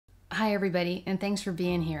Hi everybody, and thanks for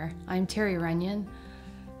being here. I'm Terry Runyan.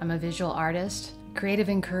 I'm a visual artist, creative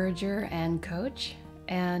encourager, and coach,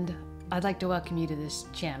 and I'd like to welcome you to this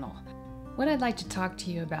channel. What I'd like to talk to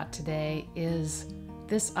you about today is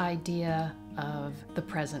this idea of the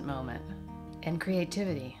present moment and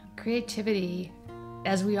creativity. Creativity,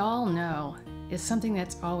 as we all know, is something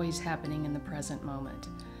that's always happening in the present moment.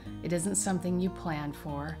 It isn't something you plan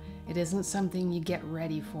for. It isn't something you get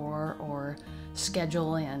ready for or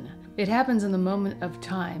schedule in. It happens in the moment of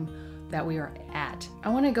time that we are at. I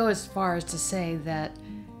want to go as far as to say that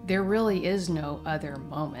there really is no other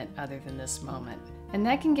moment other than this moment. And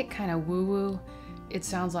that can get kind of woo-woo. It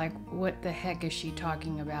sounds like, what the heck is she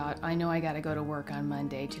talking about? I know I got to go to work on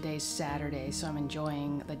Monday. Today's Saturday, so I'm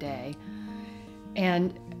enjoying the day.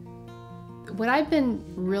 And what I've been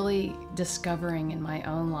really discovering in my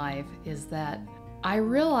own life is that I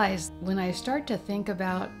realize when I start to think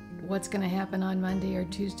about what's going to happen on Monday or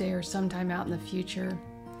Tuesday or sometime out in the future,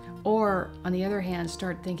 or on the other hand,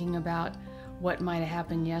 start thinking about what might have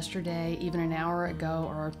happened yesterday, even an hour ago,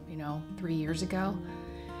 or 3 years ago,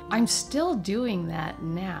 I'm still doing that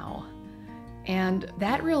now. And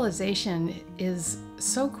that realization is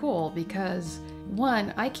so cool because,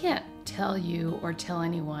 one, I can't tell you or tell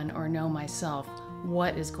anyone or know myself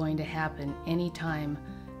what is going to happen anytime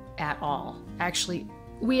at all. Actually,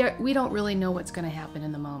 we don't really know what's going to happen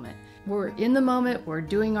in the moment. We're in the moment, we're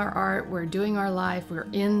doing our art, we're doing our life, we're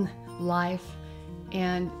in life,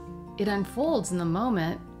 and it unfolds in the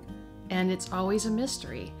moment, and it's always a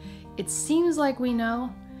mystery. It seems like we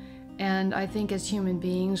know, and I think as human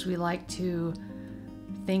beings we like to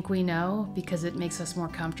think we know because it makes us more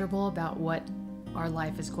comfortable about what our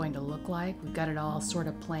life is going to look like. We've got it all sort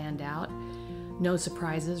of planned out. No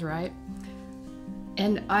surprises, right?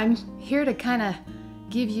 And I'm here to kind of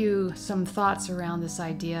give you some thoughts around this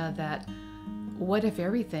idea that what if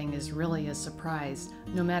everything is really a surprise,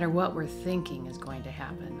 no matter what we're thinking is going to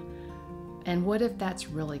happen? And what if that's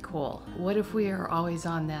really cool? What if we are always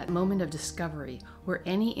on that moment of discovery where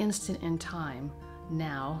any instant in time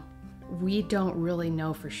now, we don't really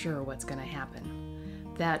know for sure what's going to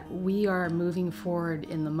happen? That we are moving forward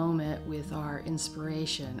in the moment with our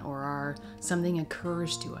inspiration, or something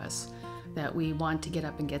occurs to us that we want to get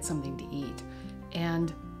up and get something to eat,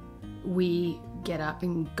 and we get up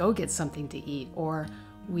and go get something to eat, or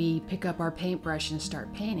we pick up our paintbrush and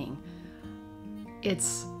start painting.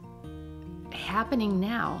 It's happening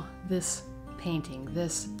now, this painting,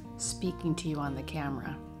 this speaking to you on the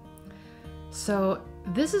camera. So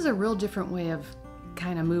this is a real different way of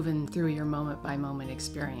kind of moving through your moment by moment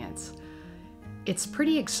experience. It's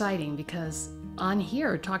pretty exciting because on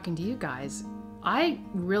here talking to you guys, I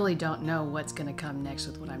really don't know what's going to come next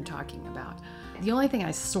with what I'm talking about. The only thing I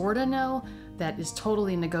sort of know that is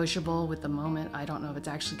totally negotiable with the moment, I don't know if it's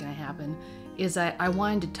actually going to happen, is I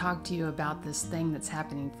wanted to talk to you about this thing that's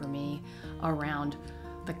happening for me around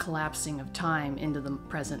the collapsing of time into the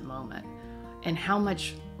present moment, and how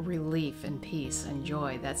much relief and peace and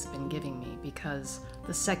joy that's been giving me, because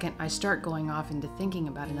the second I start going off into thinking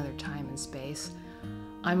about another time and space,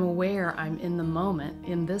 I'm aware I'm in the moment,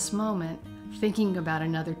 in this moment, thinking about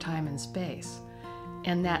another time and space.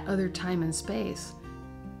 And that other time and space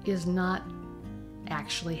is not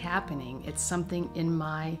actually happening. It's something in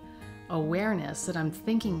my awareness that I'm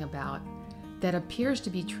thinking about that appears to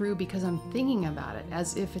be true because I'm thinking about it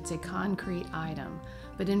as if it's a concrete item.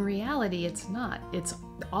 But in reality, it's not. It's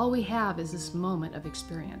all we have is this moment of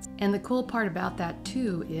experience. And the cool part about that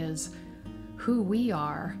too is who we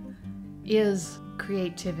are is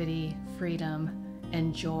creativity, freedom,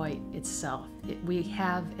 and joy itself. We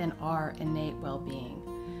have and are innate well-being.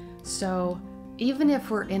 So even if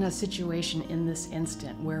we're in a situation in this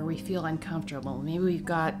instant where we feel uncomfortable, maybe we've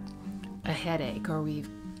got a headache, or we've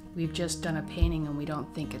just done a painting and we don't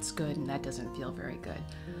think it's good and that doesn't feel very good,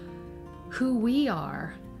 who we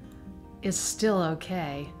are is still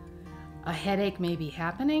okay. A headache may be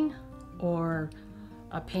happening, or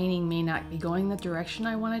a painting may not be going the direction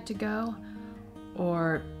I want it to go,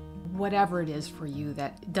 or whatever it is for you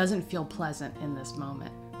that doesn't feel pleasant in this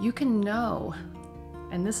moment. You can know,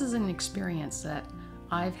 and this is an experience that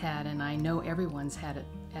I've had, and I know everyone's had it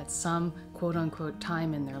at some quote-unquote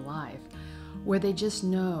time in their life, where they just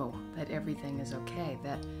know that everything is okay,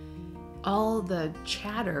 that all the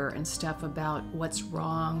chatter and stuff about what's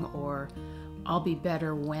wrong, or I'll be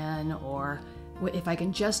better when, or if I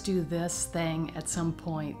can just do this thing at some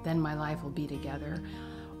point, then my life will be together,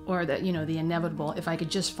 or that, the inevitable, if I could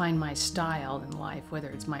just find my style in life, whether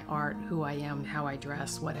it's my art, who I am, how I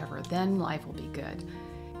dress, whatever, then life will be good.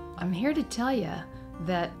 I'm here to tell you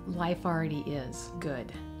that life already is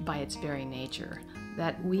good by its very nature.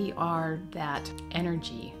 that we are that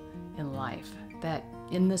energy in life, that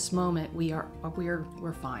in this moment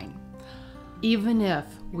we're fine, even if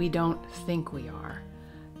we don't think we are.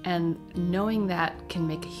 And knowing that can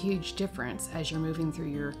make a huge difference as you're moving through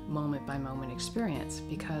your moment by moment experience,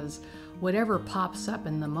 because whatever pops up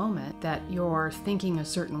in the moment that you're thinking a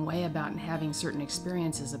certain way about and having certain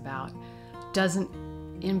experiences about doesn't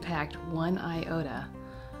impact one iota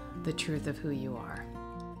the truth of who you are.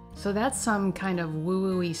 So that's some kind of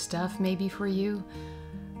woo-woo-y stuff maybe for you,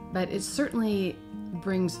 but it certainly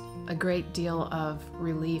brings a great deal of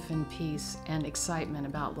relief and peace and excitement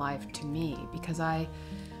about life to me, because I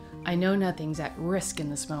know nothing's at risk in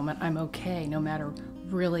this moment. I'm okay no matter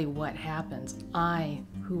really what happens.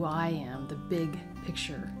 Who I am, the big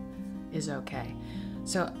picture is okay.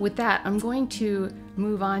 So with that, I'm going to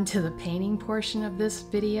move on to the painting portion of this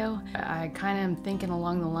video. I kind of am thinking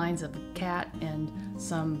along the lines of a cat and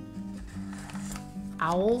some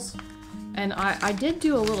owls. And I did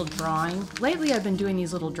do a little drawing. Lately I've been doing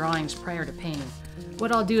these little drawings prior to painting.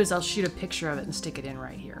 What I'll do is I'll shoot a picture of it and stick it in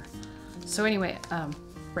right here. So anyway,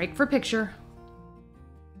 break for picture.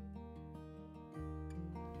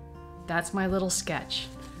 That's my little sketch.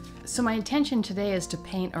 So my intention today is to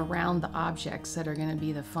paint around the objects that are going to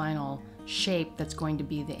be the final shape that's going to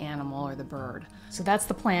be the animal or the bird. So that's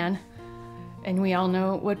the plan. And we all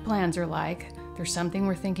know what plans are like. There's something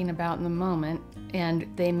we're thinking about in the moment, and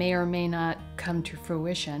they may or may not come to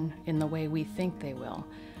fruition in the way we think they will.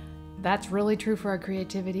 That's really true for our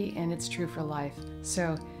creativity, and it's true for life.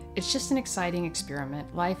 So it's just an exciting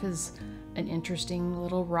experiment. Life is an interesting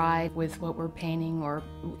little ride with what we're painting, or,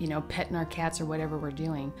 you know, petting our cats or whatever we're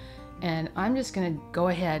doing. And I'm just gonna go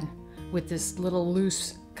ahead with this little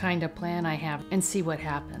loose kind of plan I have and see what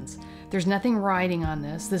happens. There's nothing riding on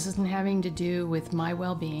this. This isn't having to do with my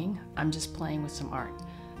well-being. I'm just playing with some art.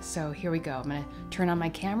 So here we go. I'm gonna turn on my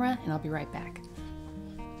camera and I'll be right back.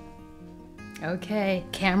 Okay,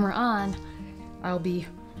 camera on. I'll be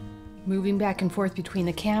moving back and forth between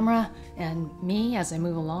the camera and me as I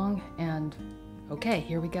move along, and okay,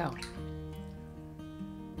 here we go.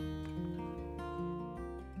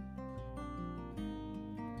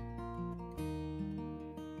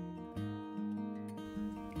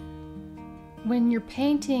 When you're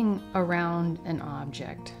painting around an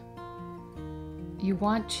object, you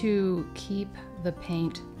want to keep the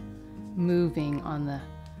paint moving on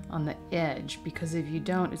the edge, because if you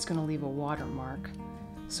don't, it's going to leave a watermark.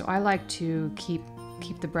 So I like to keep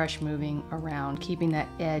the brush moving around, keeping that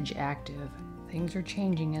edge active. Things are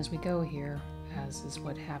changing as we go here, as is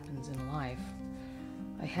what happens in life.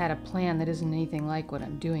 I had a plan that isn't anything like what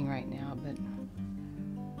I'm doing right now, but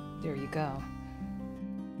there you go.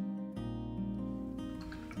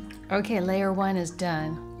 Okay, layer one is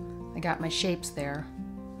done. I got my shapes there.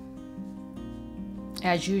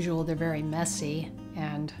 As usual, they're very messy,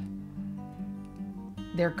 and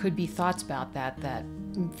there could be thoughts about that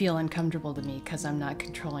feel uncomfortable to me because I'm not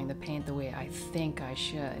controlling the paint the way I think I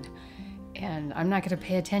should. And I'm not going to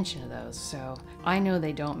pay attention to those, so I know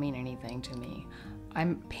they don't mean anything to me.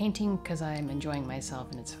 I'm painting because I'm enjoying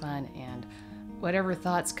myself and it's fun, and whatever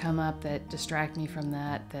thoughts come up that distract me from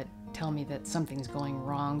that tell me that something's going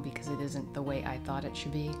wrong because it isn't the way I thought it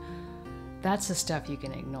should be, that's the stuff you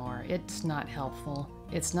can ignore. It's not helpful.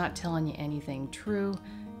 It's not telling you anything true,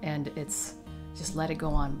 and it's just let it go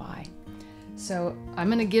on by. So I'm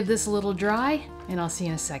going to give this a little dry, and I'll see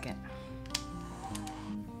you in a second.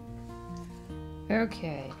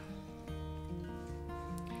 Okay.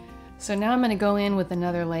 So now I'm going to go in with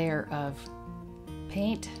another layer of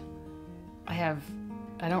paint.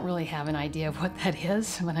 I don't really have an idea of what that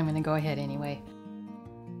is, but I'm going to go ahead anyway.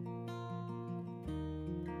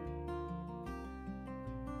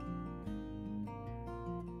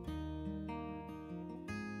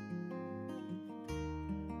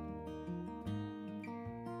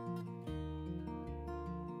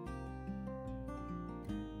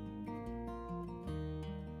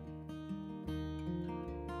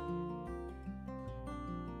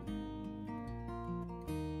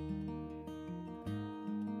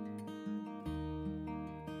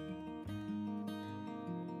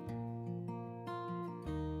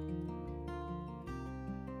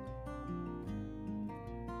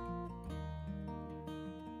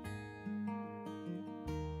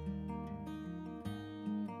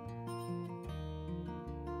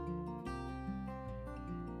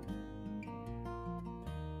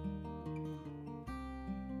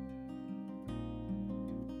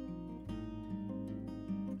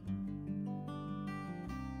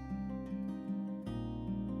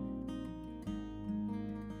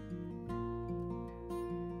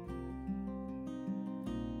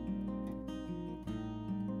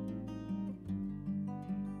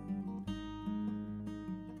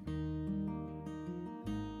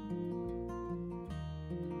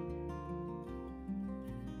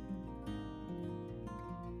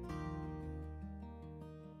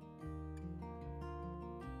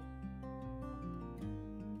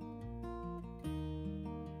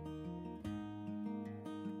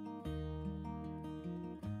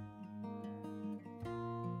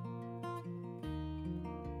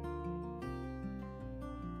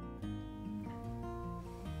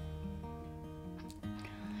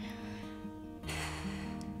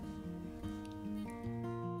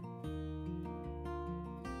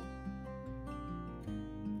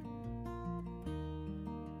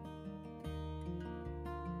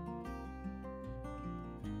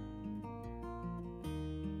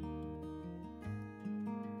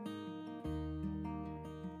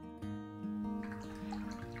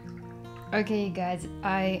 Okay, guys,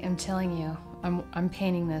 I am telling you, I'm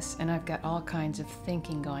painting this and I've got all kinds of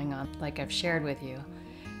thinking going on, like I've shared with you.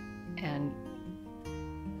 And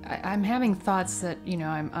I'm having thoughts that,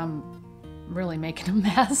 I'm really making a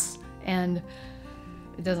mess and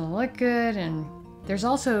it doesn't look good. And there's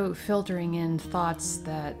also filtering in thoughts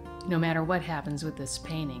that no matter what happens with this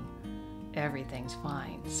painting, everything's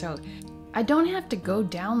fine. So I don't have to go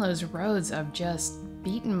down those roads of just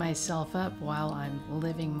beating myself up while I'm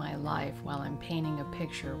living my life, while I'm painting a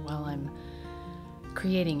picture, while I'm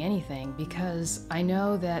creating anything, because I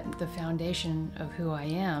know that the foundation of who I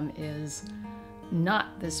am is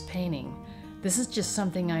not this painting. This is just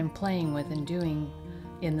something I'm playing with and doing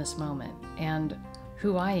in this moment. And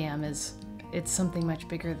who I am it's something much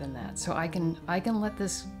bigger than that. So I can let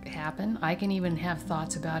this happen. I can even have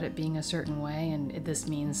thoughts about it being a certain way and this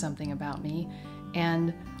means something about me.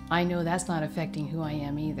 And I know that's not affecting who I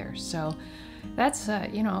am either. So that's,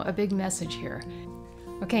 a big message here.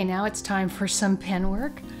 Okay, now it's time for some pen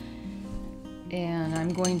work. And I'm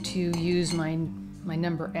going to use my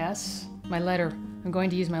number S, I'm going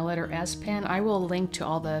to use my letter S pen. I will link to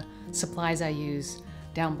all the supplies I use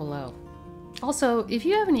down below. Also, if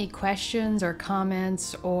you have any questions or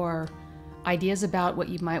comments or ideas about what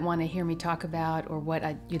you might want to hear me talk about or what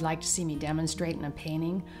you'd like to see me demonstrate in a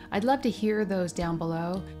painting, I'd love to hear those down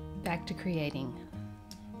below. Back to creating.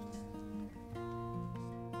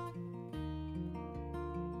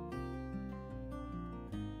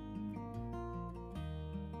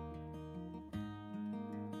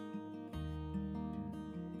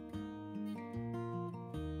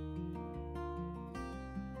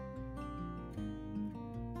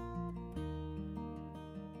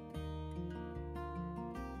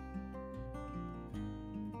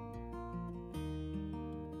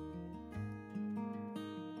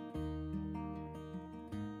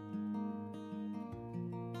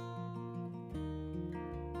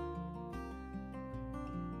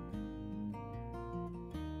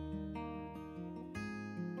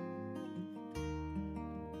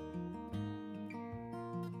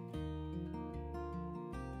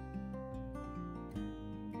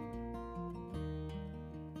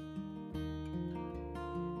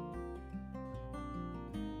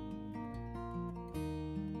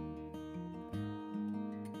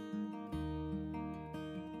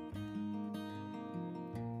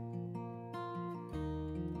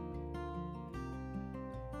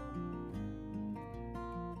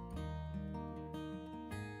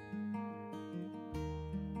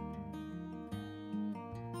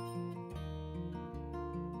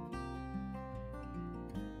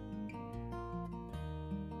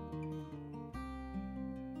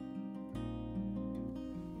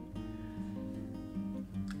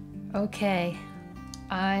 Okay,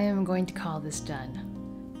 I am going to call this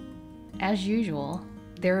done. As usual,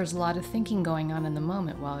 there was a lot of thinking going on in the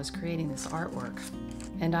moment while I was creating this artwork.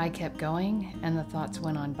 And I kept going, and the thoughts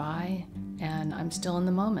went on by, and I'm still in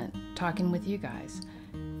the moment, talking with you guys,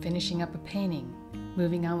 finishing up a painting,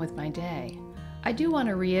 moving on with my day. I do want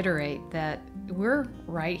to reiterate that we're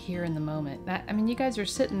right here in the moment. I mean, you guys are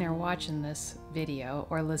sitting there watching this video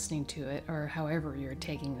or listening to it or however you're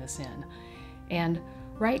taking this in. And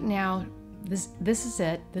right now, this is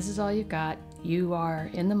it. This is all you've got. You are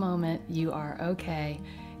in the moment. You are okay.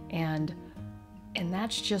 And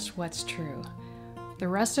that's just what's true. The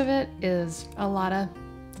rest of it is a lot of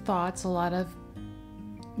thoughts, a lot of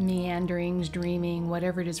meanderings, dreaming,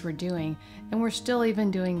 whatever it is we're doing. And we're still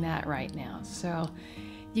even doing that right now. So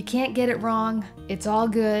you can't get it wrong. It's all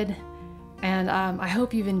good. And I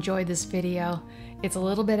hope you've enjoyed this video. It's a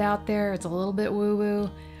little bit out there. It's a little bit woo-woo,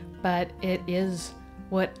 but it is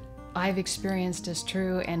what I've experienced as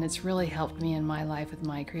true, and it's really helped me in my life with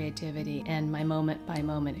my creativity and my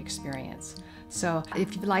moment-by-moment experience. So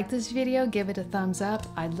if you like this video, give it a thumbs up.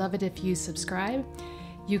 I'd love it if you subscribe.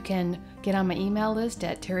 You can get on my email list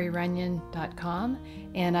at terryrunyan.com,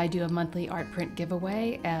 and I do a monthly art print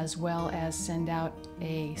giveaway as well as send out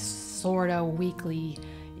a sort of weekly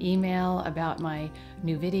email about my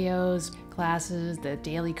new videos, classes, the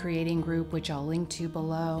daily creating group, which I'll link to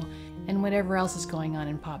below, and whatever else is going on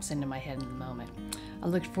and pops into my head in the moment. I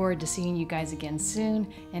look forward to seeing you guys again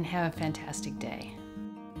soon, and have a fantastic day.